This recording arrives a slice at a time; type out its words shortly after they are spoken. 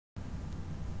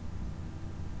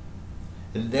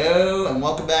Hello, and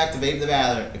welcome back to Vape the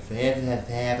Gathering. If they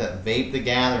have Vape the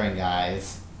Gathering,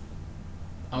 guys.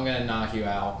 I'm gonna knock you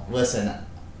out. Listen,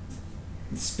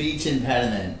 speech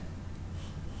impediment.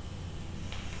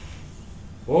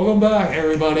 Welcome back,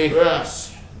 everybody.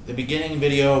 Yes, the beginning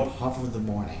video of the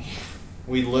morning.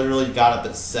 We literally got up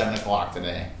at 7 o'clock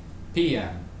today.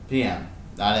 PM. PM,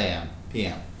 not AM.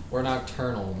 PM. We're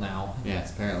nocturnal now.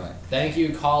 Yes, apparently. Thank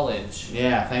you, college.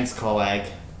 Yeah, thanks, colleague.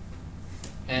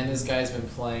 And this guy's been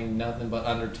playing nothing but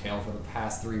Undertale for the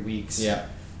past 3 weeks. Yep.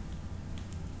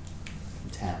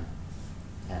 10.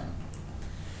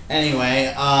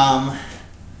 Anyway,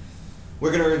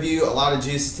 we're going to review a lot of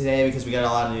juices today because we got a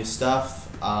lot of new stuff.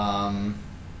 Where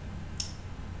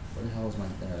the hell is my...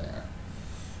 There.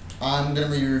 I'm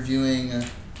going to be reviewing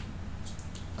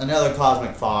another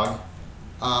Cosmic Fog.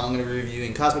 I'm going to be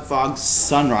reviewing Cosmic Fog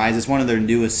Sunrise. It's one of their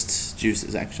newest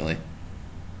juices, actually.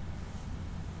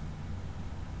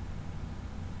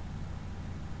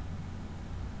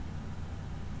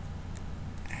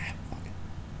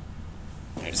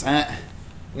 There's that.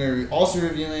 We're also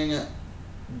reviewing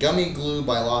Gummy Glue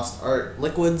by Lost Art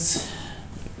Liquids.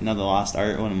 Another Lost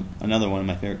Art, another one of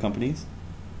my favorite companies.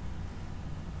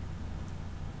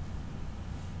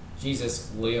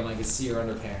 Jesus, Liam, I can see your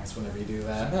underpants whenever you do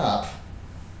that. Shut up.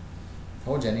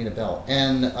 Told you I need a belt.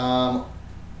 And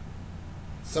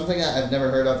something that I've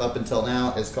never heard of up until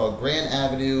now is called Grand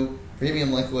Avenue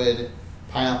Premium Liquid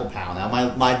Pineapple Pow. Now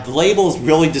my label's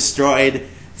really destroyed.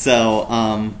 So,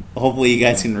 hopefully you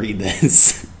guys can read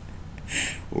this.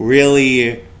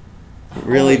 really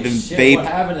been shit, vape. what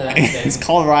happened to that thing? It's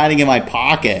called Riding in My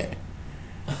Pocket.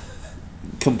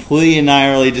 Completely and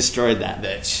utterly destroyed that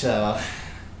bitch. So.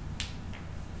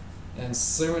 And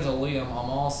similar to Liam, I'm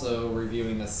also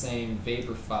reviewing the same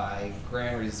Vaporfy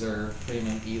Grand Reserve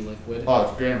Premium E-Liquid. Oh,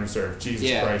 it's Grand Reserve.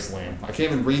 Jesus Christ, Liam. I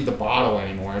can't even read the bottle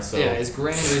anymore, so... Yeah, it's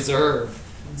Grand Reserve.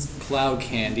 It's cloud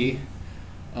candy.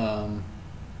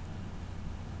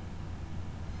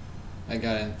 I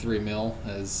got in 3 mil,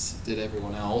 as did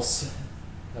everyone else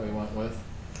that we went with.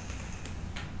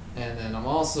 And then I'm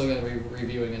also going to be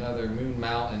reviewing another Moon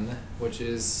Mountain, which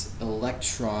is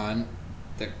Electron.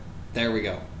 There we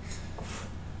go.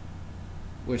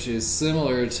 Which is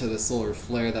similar to the Solar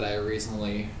Flare that I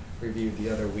recently reviewed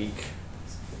the other week.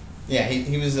 Yeah,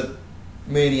 he was a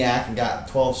maniac and got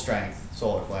 12 strength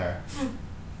Solar Flare.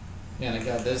 Yeah, and I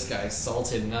got this guy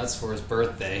Salted Nuts for his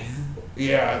birthday.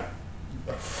 Yeah.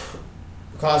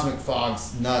 Cosmic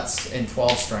Fog's nuts in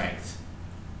 12 strength.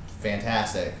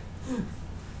 Fantastic.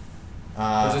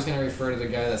 I'm just going to refer to the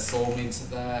guy that sold me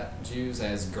to that juice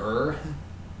as Gurr,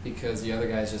 because the other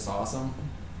guy's just awesome.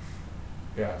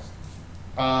 Yes.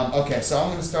 Okay, so I'm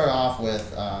going to start off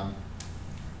with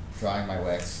drying my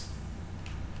wicks.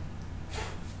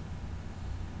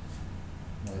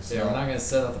 Yeah, we're not going to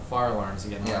set up the fire alarms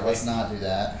again. Yeah, let's not do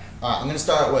that. I'm going to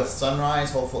start with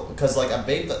Sunrise, hopefully, because like I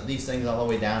vaped these things all the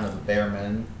way down to the bare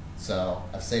minimum, so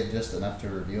I've saved just enough to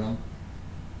review them.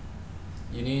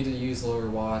 You need to use lower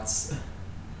watts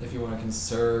if you want to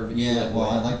conserve. Yeah, well,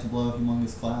 I like to blow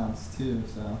humongous clouds too,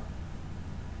 so.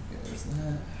 Okay, there's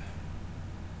that.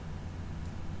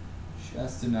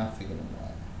 Just enough to get them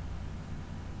wet.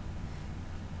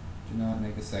 Do not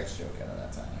make a sex joke out of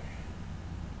that, Tyler.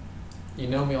 You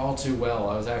know me all too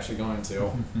well. I was actually going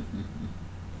to.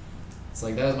 It's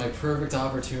like, that was my perfect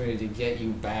opportunity to get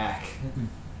you back.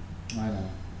 I know.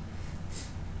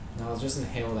 Now I'll just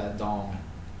inhale that dong.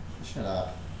 Shut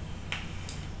up.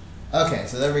 Okay,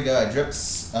 so there we go. It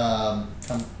drips. I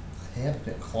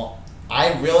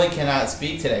really cannot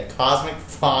speak today. Cosmic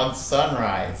Fog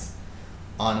Sunrise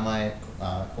on my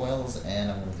coils, and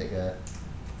I'm going to take a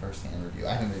first-hand review.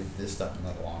 I haven't reviewed this stuff in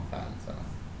like a long time, so.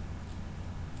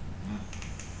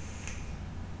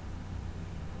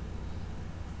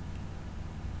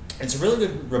 It's a really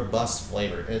good, robust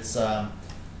flavor. It's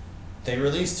they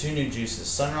released 2 new juices,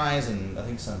 Sunrise and I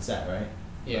think Sunset, right?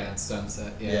 Yeah, it's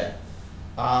Sunset. Yeah.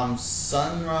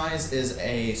 Sunrise is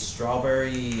a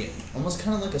strawberry, almost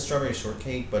kind of like a strawberry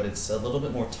shortcake, but it's a little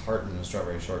bit more tart than a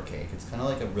strawberry shortcake. It's kind of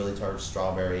like a really tart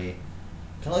strawberry,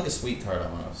 kind of like a sweet tart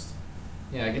almost.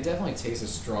 Yeah, I could definitely taste the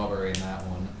strawberry in that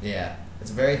one. Yeah,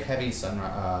 it's a very heavy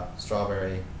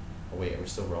strawberry. Oh wait, are we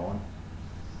still rolling?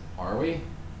 Are we?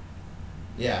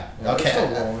 Yeah. Yeah, Okay. we're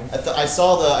still rolling. I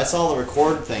saw the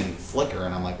record thing flicker,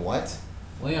 and I'm like, what?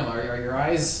 Liam, are your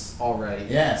eyes all ready?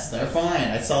 Yes, they're fine.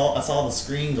 I saw the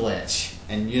screen glitch,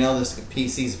 and you know this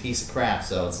PC's a piece of crap,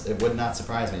 so it would not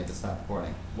surprise me if it's not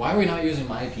recording. Why are we not using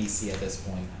my PC at this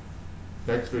point?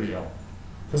 Next video.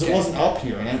 Because it wasn't up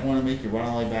here, and I didn't want to make you run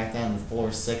all the way back down to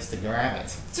floor 6 to grab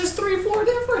it. It's just 3 floor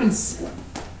difference.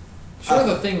 Sure,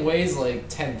 the thing weighs like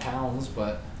 10 pounds,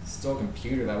 but still a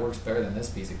computer that works better than this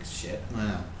piece of shit. I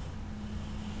know.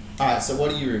 Alright, so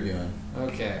what are you reviewing?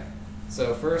 Okay,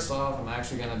 so first off, I'm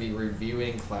actually going to be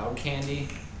reviewing Cloud Candy.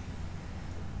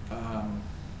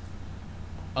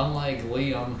 Unlike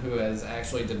Liam, who has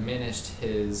actually diminished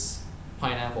his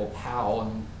pineapple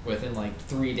pal within like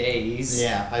 3 days.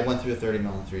 Yeah, I went through 30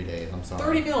 mil in 3 days. I'm sorry.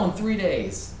 30 mil in 3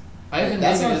 days.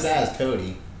 That's not as bad as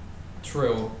Cody.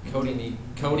 True. Cody,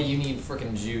 you need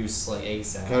freaking juice like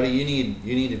ASAP. Cody, you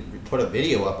need to put a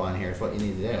video up on here. Is what you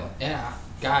need to do. Yeah,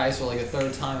 guys, for like a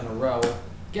third time in a row,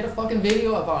 get a fucking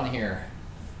video up on here.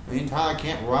 I mean, Tyler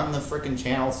can't run the freaking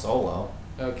channel solo.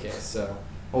 Okay, so.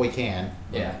 Well, we can.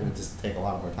 Yeah. It would just take a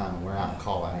lot of our time, and we're out in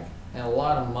call lag. And a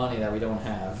lot of money that we don't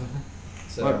have.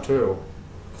 So. What too?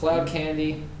 Cloud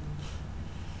Candy.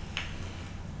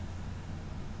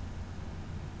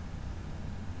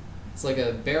 It's like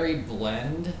a berry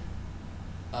blend.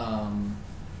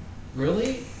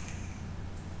 Really,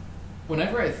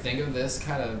 whenever I think of this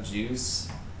kind of juice,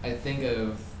 I think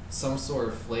of some sort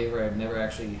of flavor I've never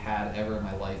actually had ever in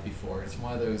my life before. It's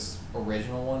one of those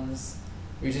original ones.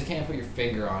 You just can't put your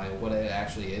finger on it, what it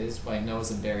actually is, but I know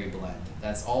it's a berry blend.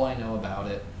 That's all I know about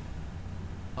it.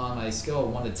 On my scale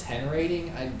of 1 to 10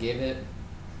 rating, I'd give it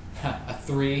a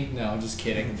 3. No, I'm just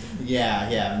kidding.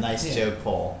 Yeah, nice joke,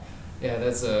 Paul. Yeah,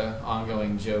 that's a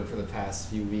ongoing joke for the past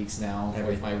few weeks now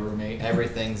with my roommate.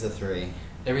 Everything's a 3.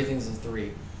 Everything's a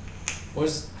 3.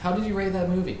 How did you rate that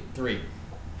movie? 3.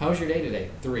 How was your day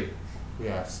today? 3.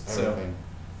 Yes, So- everything.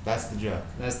 That's the joke.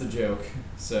 That's the joke.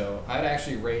 So I'd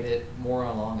actually rate it more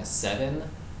along a 7.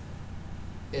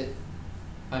 I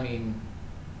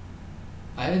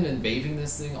haven't been vaping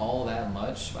this thing all that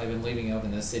much. I've been leaving it up in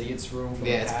this idiot's room for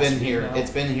the Yeah, it's past been week here. now. It's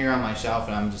been here on my shelf,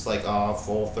 and I'm just like, oh,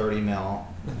 full 30 mil.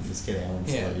 I'm just kidding. I wouldn't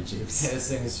Yeah. slow your juice. Yeah, this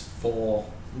thing is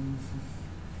full.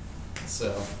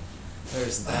 So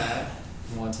there's that.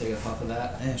 You want to take a puff of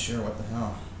that? Yeah, sure. What the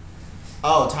hell?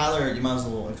 Oh, Tyler, you might as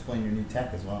well explain your new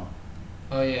tech as well.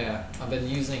 Oh yeah, I've been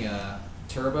using a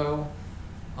turbo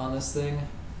on this thing.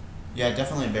 Yeah,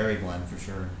 definitely a berry blend for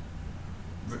sure.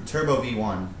 Turbo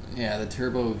V1. Yeah, the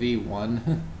Turbo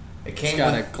V1. It came It's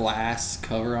got with a glass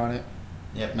cover on it.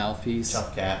 Yep. Mouthpiece.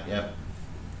 Shelf cap. Yep.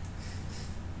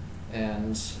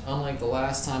 And unlike the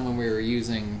last time when we were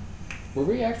using, were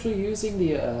we actually using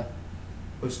the?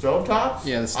 With stove tops?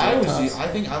 Yeah, the stove tops. I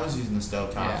think I was using the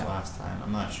stove tops Yeah. last time.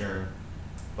 I'm not sure,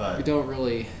 but We don't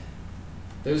really.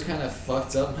 Those kind of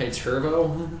fucked up my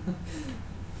turbo.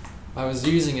 I was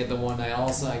using it the one night. All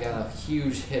of a sudden, I got a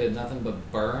huge hit of nothing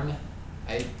but burn.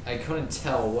 I couldn't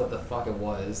tell what the fuck it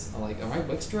was. I'm like, are my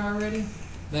wicks dry already?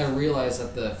 Then I realized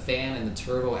that the fan and the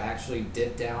turbo actually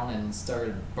dipped down and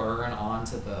started burn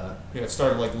onto the yeah, it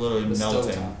started like literally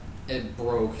melting. stovetop. It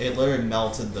broke. It literally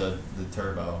melted the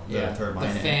turbo. Yeah, The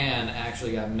turbine. the fan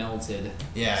actually got melted.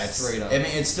 Yeah, straight up. I mean,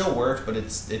 it still works, but it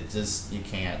just you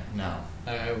can't. No.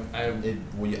 I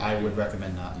would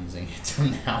recommend not using it till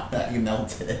now that you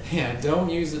melted it. Yeah, don't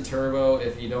use the turbo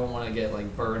if you don't want to get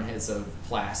like burn hits of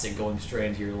plastic going straight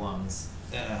into your lungs.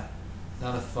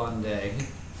 Not a fun day.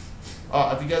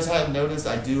 If you guys haven't noticed,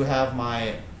 I do have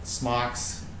my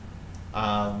smocks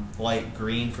light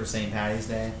green for St. Patty's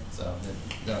Day. So I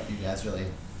don't know if you guys really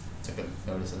took a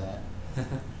notice of that.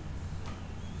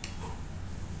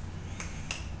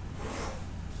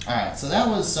 Alright, so that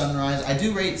was Sunrise. I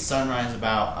do rate Sunrise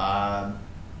about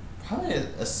probably a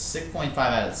 6.5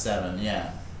 out of 7,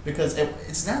 yeah. Because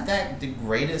it's not that the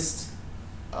greatest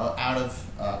out of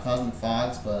Cosmic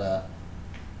Fogs, but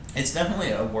it's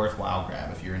definitely a worthwhile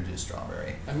grab if you're into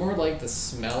strawberry. I more like the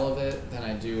smell of it than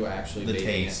I do actually The vaping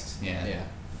taste, it.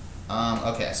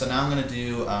 yeah. Okay, so now I'm going to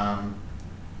do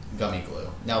gummy glue.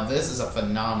 Now this is a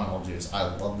phenomenal juice.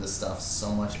 I love this stuff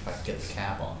so much if I could get the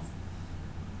cap off.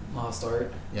 Lost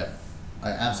art. Yep. I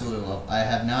absolutely love I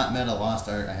have not met a lost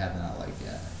art I have not liked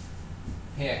yet.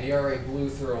 Yeah, he already blew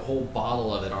through a whole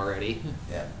bottle of it already.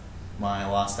 Yep. My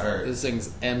lost art. This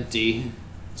thing's empty.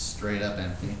 Straight up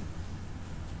empty.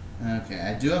 Okay,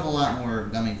 I do have a lot more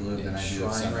gummy glue than I do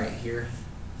of Shrine Sunrise. right here.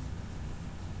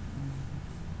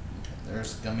 Okay,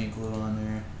 there's gummy glue on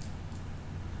there.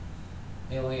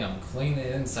 Hey Liam, clean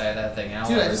the inside of that thing out.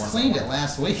 Dude, I every just once in a cleaned it while.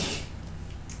 last week.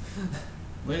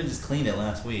 Literally just cleaned it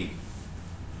last week.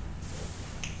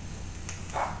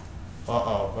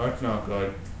 Uh-oh, that's not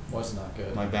good. Was not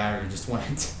good. My battery just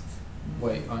went.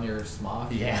 Wait, on your smock?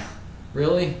 Yeah.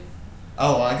 Really?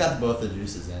 Oh, well, I got both the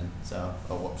juices in, so.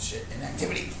 Oh, whoop, shit.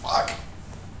 Inactivity. Fuck.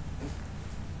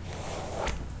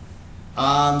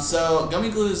 So,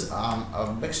 gummy glue is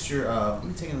a mixture of.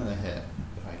 Let me take another hit,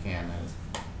 if I can.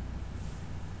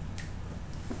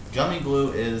 Gummy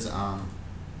glue is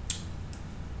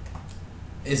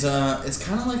is it's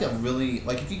kind of like a really,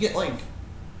 like if you get like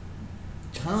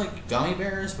kind of like gummy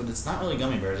bears, but it's not really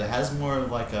gummy bears. It has more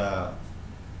of like a,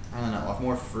 I don't know, a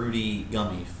more fruity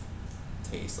gummy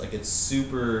taste. Like it's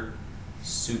super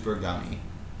gummy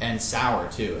and sour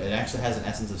too. It actually has an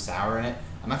essence of sour in it.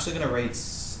 I'm actually gonna rate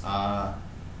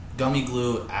gummy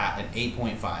glue at an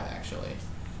 8.5 actually,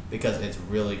 because it's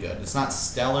really good. It's not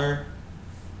stellar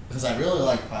because I really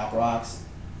like Pop Rocks,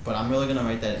 but I'm really gonna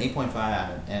rate that an 8.5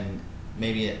 out of it, and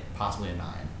maybe possibly a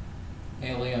 9. Hey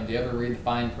Liam, do you ever read the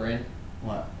fine print?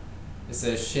 What? It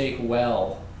says shake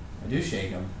well. I do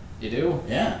shake them. You do?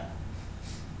 Yeah.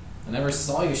 I never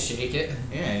saw you shake it.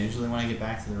 Yeah, usually when I get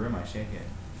back to the room I shake it.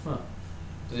 Huh.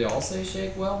 Do they all say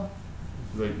shake well?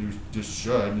 Like you just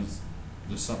should. It's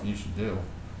just something you should do.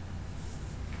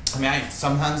 I mean, I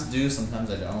sometimes do, sometimes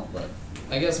I don't, but...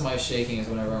 I guess my shaking is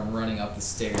whenever I'm running up the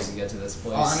stairs to get to this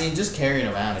place. Oh, I mean, just carrying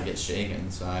it around it gets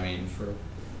shaken, so I mean... True.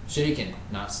 Shaken,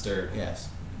 not stirred. Yes.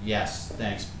 Yes,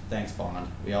 thanks Bond.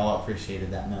 We all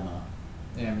appreciated that memo.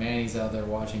 Yeah, Manny's out there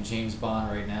watching James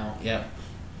Bond right now. Yep.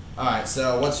 Alright,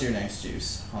 so what's your next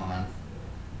juice? Hold on.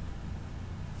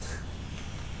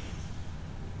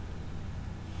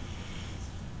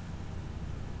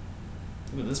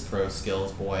 Look at this pro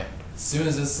skills, boy. As soon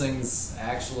as this thing's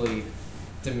actually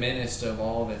diminished of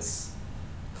all of its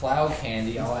cloud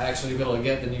candy, I'll actually be able to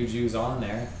get the new juice on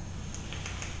there.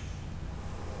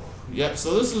 Yep,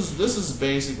 so this is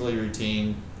basically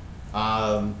routine.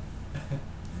 Sorry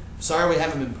we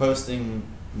haven't been posting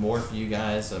more for you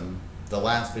guys. The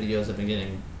last videos have been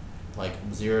getting like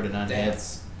 0 to 9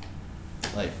 hits.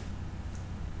 Like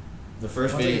the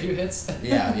first Wanna video. take a few hits?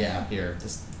 Yeah, here,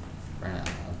 just right now.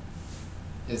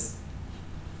 Is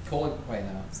cola? Wait,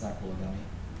 no, it's not cola gummy.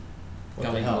 What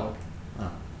Gummy the hell?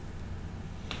 Cola.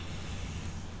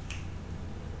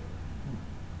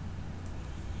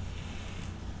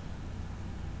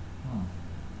 Oh.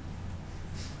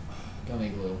 Gummy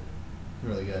glue.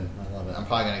 Really good. I love it. I'm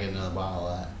probably gonna get another bottle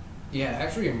of that. Yeah, it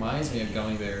actually reminds me of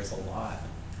gummy bears a lot.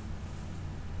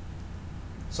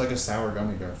 It's like a sour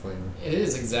gummy bear flavor. It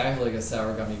is exactly like a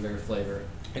sour gummy bear flavor.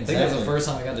 I think that was Exactly. the first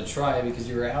time I got to try it because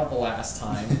you were out the last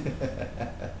time.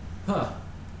 Huh.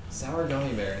 Sour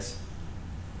gummy bears.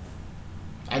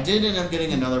 I did end up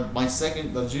getting another.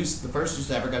 The first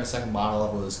juice I ever got a second bottle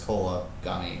of was cola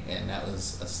gummy, and that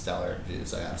was a stellar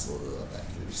juice. I absolutely love that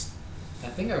juice. I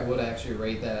think I would actually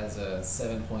rate that as a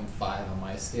 7.5 on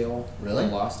my scale. Really?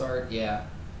 For Lost Art, yeah.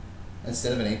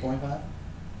 Instead of an 8.5?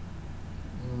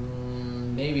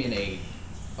 Maybe an 8.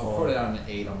 I'll put it on an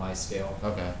 8 on my scale.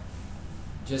 Okay.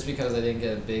 Just because I didn't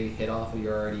get a big hit off of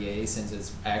your RDA since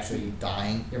it's actually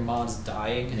Dying? your mod's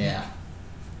dying. Yeah.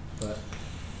 But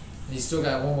you still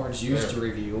got one more juice to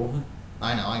review.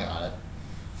 I know, I got it.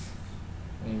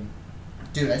 I mean,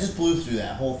 Dude, I just blew through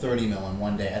that whole 30 mil in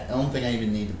one day. I don't think I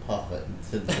even need to puff it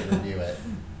to review it.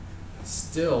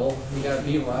 still, you got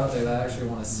people out there that actually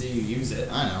want to see you use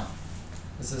it. I know.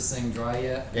 Is this thing dry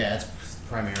yet? Yeah, it's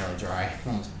primarily dry.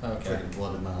 Okay. Freaking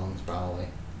blooded my lungs, probably.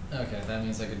 Okay, that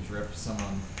means I could drip some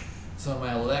of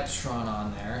my electron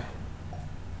on there.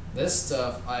 This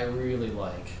stuff I really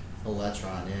like.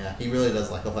 Electron, yeah. He really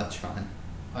does like Electron.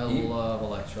 I love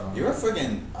electron. You're a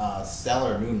friggin'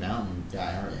 stellar Moon Mountain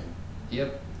guy, aren't you?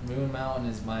 Yep, Moon Mountain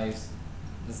is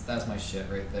that's my shit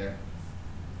right there.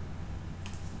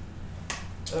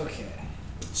 Okay.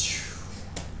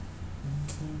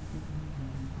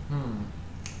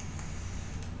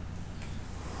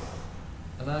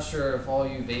 I'm not sure if all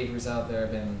you vapors out there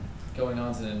have been going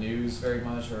onto the news very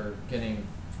much or getting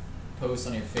posts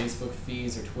on your Facebook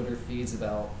feeds or Twitter feeds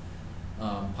about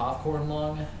popcorn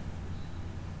lung.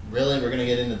 Really? We're gonna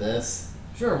get into this?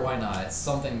 Sure, why not? It's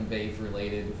something vape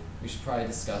related. We should probably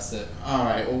discuss it.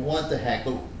 Alright, well, what the heck?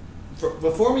 But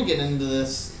before we get into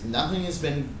this, nothing has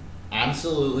been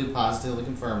absolutely positively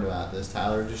confirmed about this.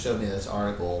 Tyler just showed me this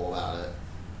article about it.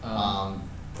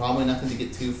 Probably nothing to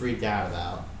get too freaked out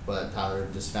about, but Tyler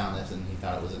just found this and he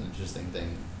thought it was an interesting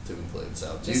thing to include.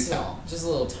 So, just tell him. Just a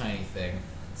little tiny thing.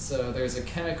 So there's a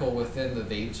chemical within the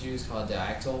vape juice called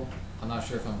dactyl. I'm not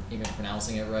sure if I'm even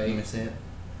pronouncing it right. You want to see it?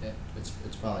 Yeah. It's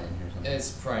probably in here somewhere.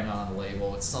 It's probably not on the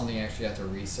label. It's something you actually have to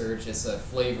research. It's a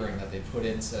flavoring that they put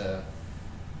into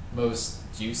most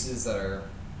juices that are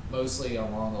mostly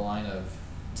along the line of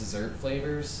dessert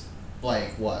flavors.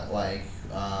 Like what? Like,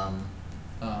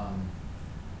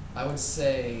 I would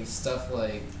say stuff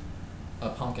like a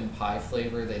pumpkin pie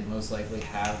flavor, they'd most likely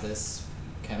have this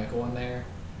chemical in there.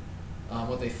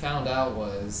 What they found out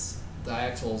was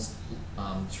diactyls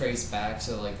trace back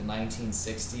to like the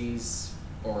 1960s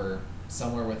or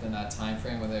somewhere within that time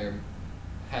frame where they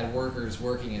had workers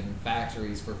working in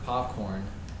factories for popcorn.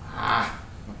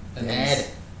 And Dead.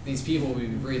 these people would be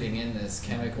breathing in this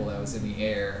chemical that was in the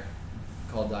air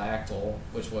called diactyl,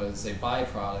 which was a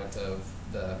byproduct of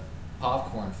the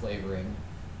popcorn flavoring,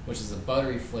 which is a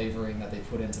buttery flavoring that they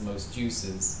put into most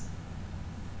juices.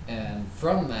 And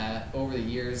from that, over the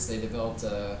years, they developed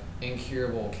a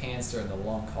incurable cancer in the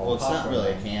lung called Well, it's not popcorn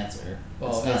really a lung. cancer.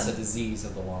 Well, it's a disease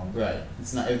of the lung. Right.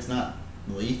 It's not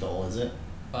lethal, is it?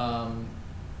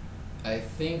 I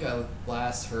think I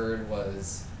last heard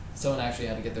was someone actually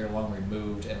had to get their lung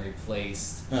removed and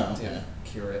replaced to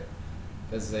cure it,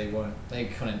 because they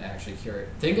couldn't actually cure it.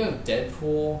 Think of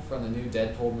Deadpool from the new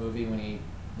Deadpool movie when he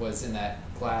was in that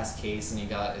glass case and he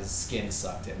got his skin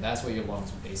sucked in. That's what your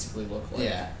lungs would basically look like.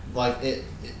 Yeah. Like it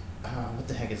what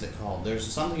the heck is it called? There's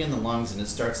something in the lungs and it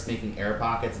starts making air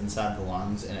pockets inside the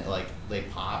lungs and it they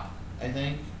pop, I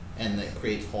think, and it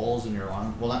creates holes in your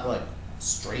lung. Well, not like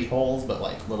straight holes, but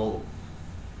like little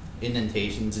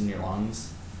indentations in your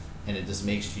lungs, and it just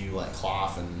makes you like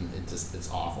cough, and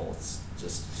it's awful. It's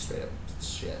just straight up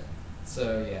shit.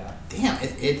 So yeah. Damn,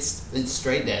 it's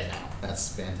straight dead now.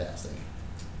 That's fantastic.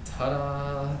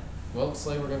 Ta-da! Well, looks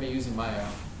like we're gonna be using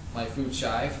my food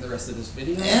chai for the rest of this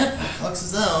video. Yep, looks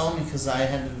as though, because I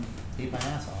had to eat my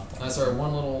ass off. That's our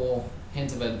one little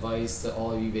hint of advice to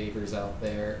all you vapors out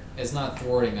there. It's not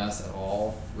thwarting us at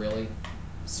all, really.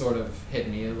 Sort of hit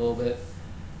me a little bit.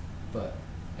 But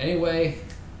anyway,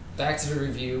 back to the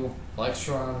review.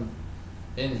 Electron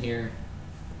in here.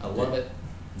 I love it.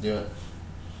 Do it.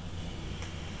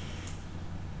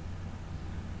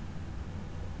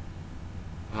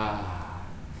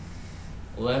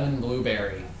 Lemon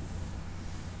blueberry.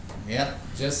 Yep.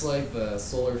 Just like the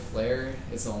solar flare,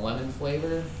 it's a lemon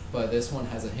flavor, but this one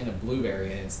has a hint of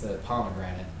blueberry, and it's the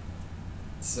pomegranate.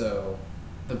 So,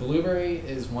 the blueberry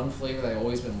is one flavor that I've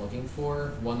always been looking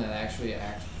for, one that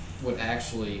would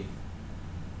actually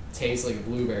taste like a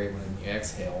blueberry when you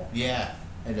exhale. Yeah,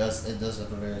 it does. It does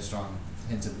have a very strong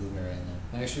hint of blueberry in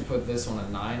there. I actually put this one a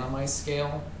 9 on my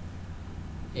scale.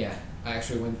 Yeah, I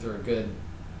actually went through a good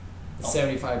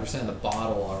 75% of the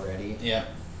bottle already. Yep.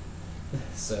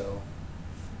 So,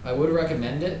 I would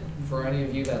recommend it for any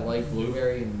of you that like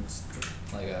blueberry and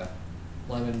like a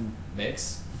lemon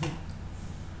mix.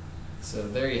 So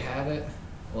there you have it,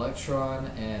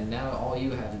 Electron, and now all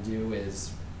you have to do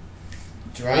is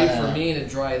wait for me to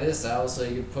dry this out so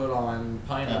you can put on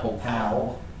Pineapple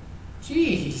Pal.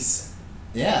 Jeez.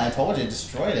 Yeah, I told you,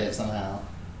 destroyed it somehow.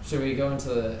 Should we go into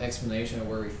the explanation of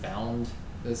where we found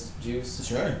this juice?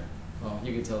 Sure. Well,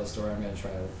 you can tell the story. I'm going to try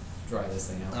to dry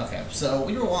this thing out. Okay, so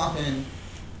we were walking.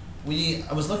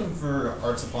 I was looking for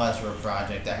art supplies for a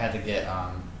project I had to get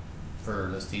for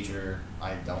this teacher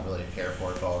I don't really care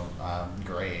for called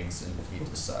Graves, and he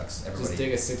just sucks. Just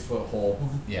dig a 6-foot hole.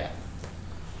 Yeah.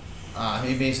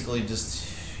 He basically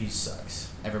he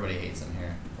sucks. Everybody hates him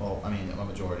here. Well, I mean, a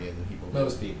majority of the people.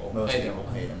 Most people. Most people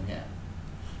hate him. Yeah.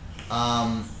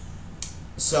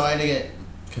 So I had to get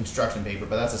construction paper,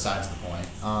 but that's besides the point.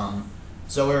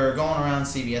 So we were going around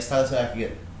CVS. Tyler said I could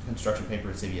get construction paper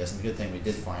at CVS, and the good thing we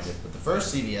did find it. But the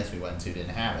first CVS we went to didn't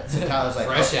have it. So Tyler's like,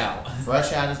 fresh out.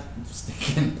 Fresh out is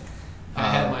stinking. I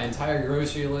had my entire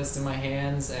grocery list in my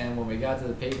hands, and when we got to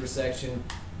the paper section,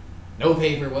 no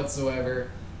paper whatsoever.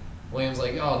 William's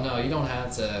like, oh no, you don't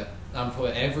have to. I'm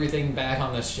putting everything back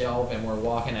on the shelf, and we're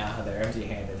walking out of there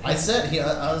empty-handed. I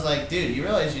was like, dude, you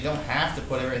realize you don't have to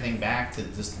put everything back to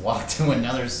just walk to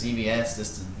another CVS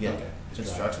just to get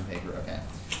construction paper. Okay.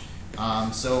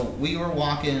 So we were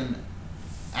walking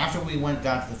after we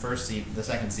got to the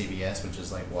second CVS, which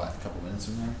is like what, a couple minutes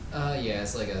from there. Yeah,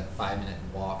 it's like a 5-minute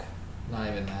walk. Not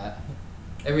even that.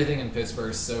 Everything in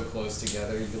Pittsburgh is so close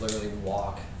together. You can literally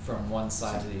walk from one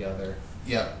side to the other.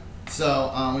 Yep.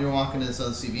 So we were walking to this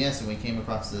other CVS, and we came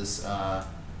across this.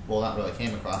 Well, not really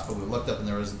came across, but we looked up, and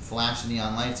there was flashing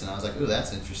neon lights, and I was like, "Ooh,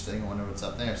 that's interesting. I wonder what's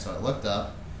up there." So I looked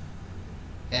up,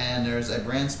 and there's a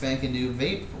brand spanking new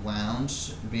vape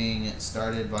lounge being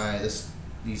started by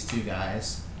these two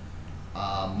guys.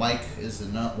 Mike is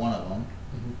one of them,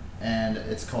 and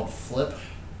it's called Flip.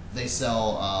 They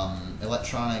sell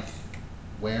electronic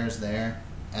wares there,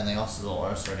 and they also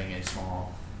are starting a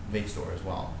small vape store as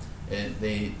well.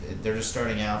 They're just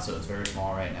starting out, so it's very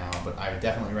small right now, but I would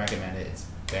definitely recommend it. It's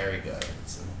very good.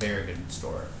 It's a very good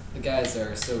store. The guys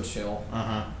are so chill.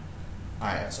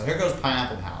 Alright, so here goes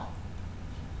Pineapple Pal.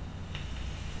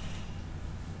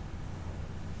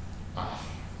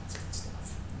 That's good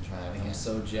stuff. Try that again. I'm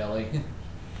so jelly.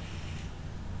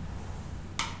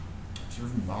 It's your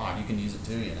mod. You can use it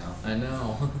too, you know. I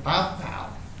know. Pineapple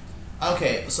Pal.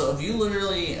 Okay, so if you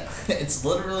literally,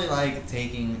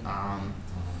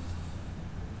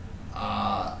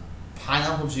 pineapple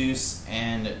pineapple juice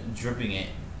and dripping it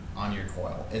on your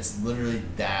coil. It's literally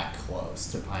that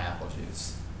close to pineapple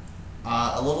juice.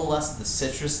 A little less of the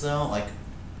citrus though. Like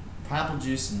pineapple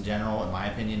juice in general, in my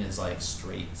opinion, is like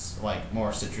straight, like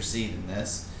more citrusy than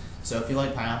this. So if you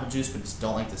like pineapple juice but just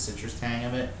don't like the citrus tang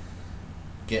of it,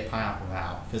 get pineapple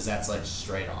pow, because that's like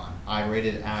straight on. I rate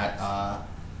it at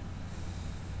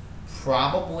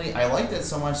probably, I liked it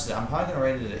so much that I'm probably gonna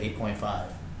rate it at 8.5.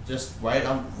 Just right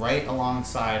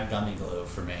alongside gummy glue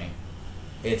for me.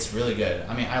 It's really good.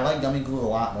 I mean, I like gummy glue a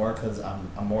lot more because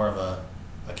I'm more of a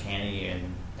candy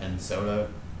and soda.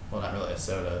 Well, not really a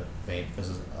soda vape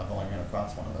because I've only run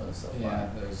across one of those so far. Yeah,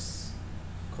 there's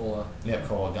cola. Yep,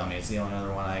 cola gummy. It's the only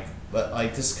other one I. But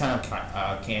like this kind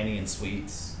of candy and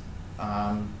sweets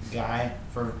guy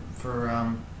for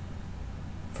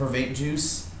vape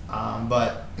juice.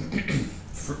 But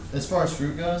as far as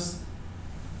fruit goes,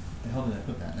 the hell did I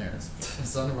put that? There it is.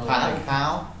 It's under my Pineapple leg.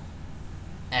 Pow.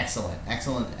 Excellent.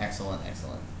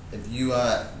 If you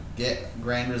get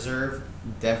Grand Reserve,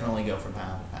 definitely go for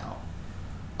Pineapple Pow.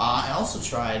 I also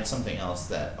tried something else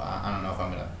that I don't know if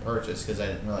I'm going to purchase because I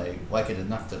didn't really like it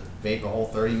enough to vape a whole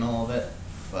 30 mil of it.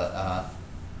 But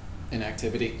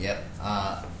Inactivity. Yep.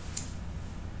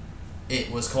 It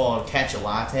was called Catch a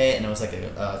Latte, and it was like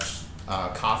a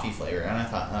coffee flavor. And I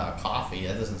thought, coffee,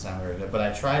 that doesn't sound very good. But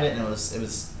I tried it, and it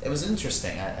was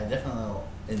interesting. I definitely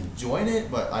enjoyed it,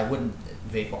 but I wouldn't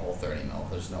vape a whole 30 mil.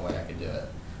 There's no way I could do it.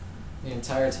 The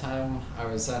entire time I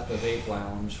was at the vape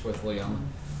lounge with Liam,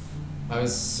 I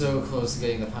was so close to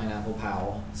getting the pineapple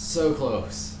Pow. So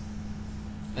close.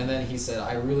 And then he said,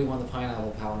 I really want the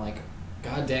pineapple Pow. I'm like,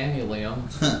 God damn you, Liam.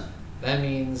 That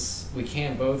means we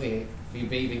can't both be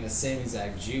vaping the same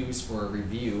exact juice for a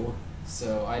review.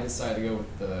 So I decided to go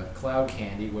with the cloud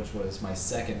candy, which was my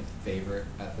second favorite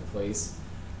at the place.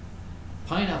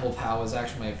 Pineapple Pow was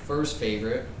actually my first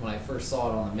favorite. When I first saw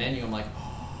it on the menu, I'm like,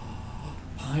 oh,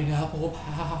 pineapple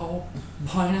Pow,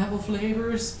 pineapple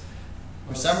flavors.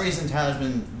 For some reason, Tyler's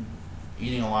been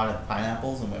eating a lot of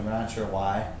pineapples, and we're not sure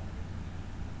why.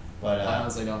 But I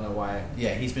honestly don't know why.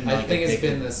 Yeah, he's been. I think it's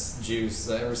been this juice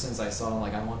ever since I saw him.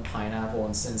 Like, I want pineapple,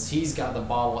 and since he's got the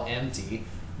bottle empty,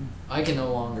 I can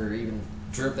no longer even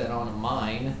drip that onto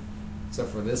mine, except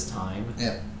for this time.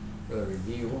 Yeah. For the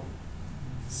review.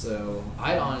 So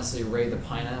I'd honestly rate the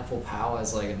pineapple Pow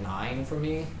as like a 9 for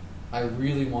me. I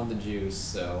really want the juice,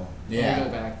 so yeah. When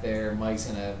we go back there, Mike's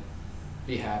gonna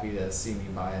be happy to see me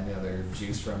buy another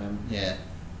juice from him. Yeah.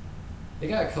 They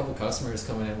got a couple customers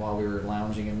coming in while we were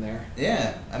lounging in there.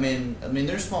 Yeah, I mean,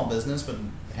 they're small business, but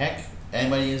heck,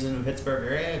 anybody who's in the Pittsburgh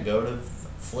area, go to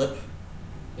Flip.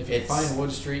 If you find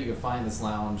Wood Street, you can find this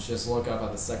lounge. Just look up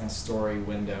at the second story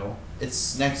window.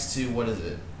 It's next to, what is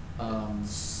it?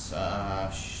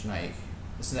 Schneik.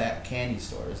 It's that candy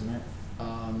store, isn't it?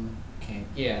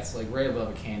 Yeah, it's like right above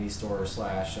a candy store /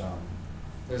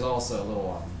 there's also a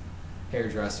little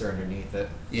hairdresser underneath it.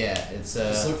 Yeah, it's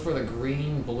just look for the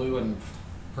green, blue, and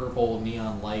purple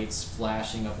neon lights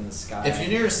flashing up in the sky. If you're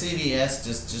near a CVS,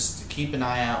 just keep an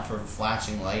eye out for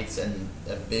flashing lights and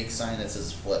a big sign that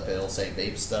says Flip. It'll say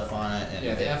vape stuff on it. And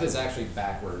yeah, the F is actually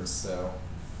backwards, so.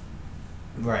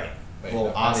 Right. Wait, well,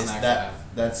 no, obviously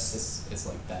that's it's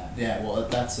like that. Yeah, well,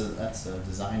 that's a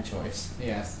design choice.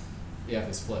 Yeah, the F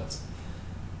is flipped.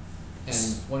 And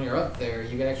when you're up there,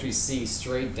 you can actually see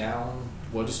straight down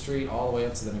Wood Street all the way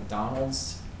up to the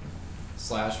McDonald's /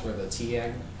 where the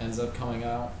T-egg ends up coming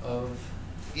out of.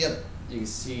 Yep. You can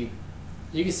see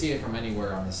it from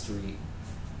anywhere on the street.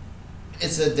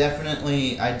 It's I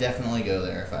definitely go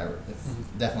there if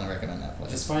definitely recommend that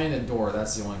place. Just finding the door,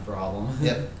 that's the only problem.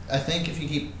 Yep. I think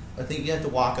you have to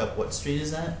walk up. What street is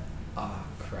that? Ah,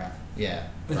 crap. Yeah.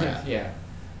 Crap. Yeah.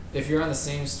 If you're on the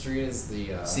same street as the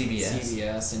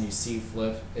CVS and you see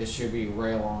Flip, it should be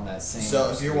right along that same. So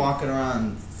if street. you're walking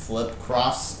around Flip,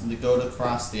 go to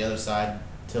cross the other side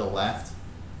to the left,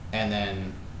 and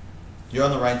then you're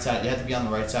on the right side. You have to be on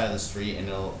the right side of the street, and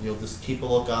you'll just keep a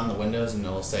look on the windows, and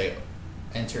it'll say,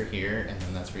 "Enter here," and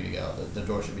then that's where you go. The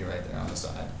door should be right there on the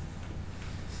side.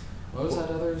 What was that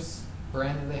other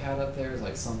brand that they had up there? It was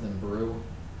like something brew.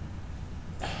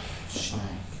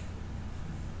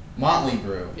 Motley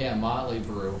Brew. Yeah, Motley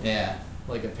Brew. Yeah.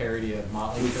 Like a parody of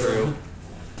Motley Brew.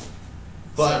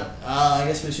 But I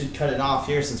guess we should cut it off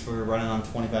here since we're running on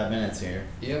 25 minutes here.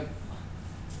 Yep.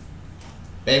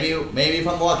 Maybe if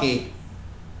I'm lucky.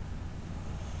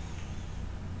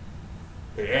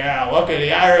 Yeah, look at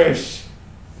the Irish.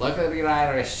 Look at the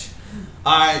Irish.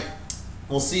 Alright.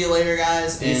 We'll see you later,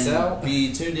 guys. Peace out.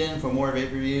 Be tuned in for more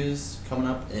vape reviews coming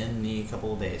up in the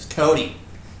couple of days. Cody,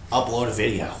 upload a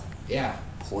video. Yeah.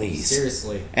 Please.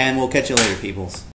 Seriously. And we'll catch you later, peoples.